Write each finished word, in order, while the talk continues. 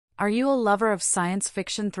Are you a lover of science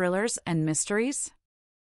fiction thrillers and mysteries?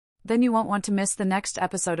 Then you won't want to miss the next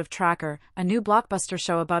episode of Tracker, a new blockbuster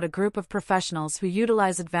show about a group of professionals who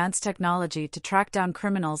utilize advanced technology to track down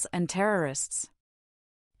criminals and terrorists.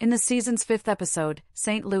 In the season's 5th episode,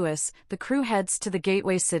 St. Louis, the crew heads to the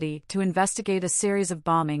gateway city to investigate a series of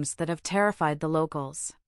bombings that have terrified the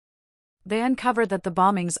locals. They uncover that the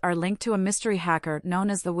bombings are linked to a mystery hacker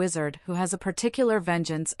known as the Wizard who has a particular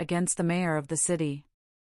vengeance against the mayor of the city.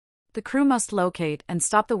 The crew must locate and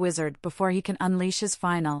stop the Wizard before he can unleash his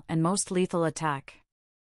final and most lethal attack.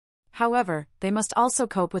 However, they must also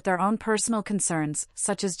cope with their own personal concerns,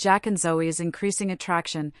 such as Jack and Zoe's increasing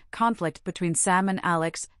attraction, conflict between Sam and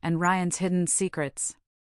Alex, and Ryan's hidden secrets.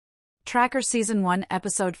 Tracker Season 1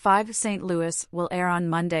 Episode 5 St. Louis will air on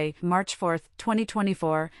Monday, March 4,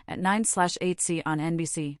 2024, at 9/8 on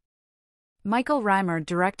NBC. Michael Reimer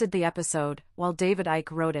directed the episode, while David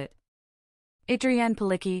Icke wrote it. Adrienne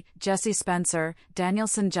Palicki, Jesse Spencer, Daniel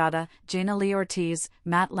Sanjata, Jaina Lee Ortiz,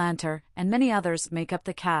 Matt Lanter, and many others make up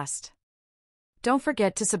the cast. Don't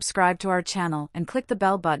forget to subscribe to our channel and click the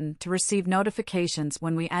bell button to receive notifications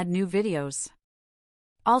when we add new videos.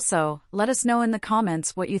 Also, let us know in the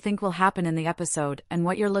comments what you think will happen in the episode and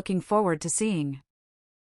what you're looking forward to seeing.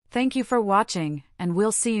 Thank you for watching, and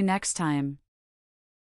we'll see you next time.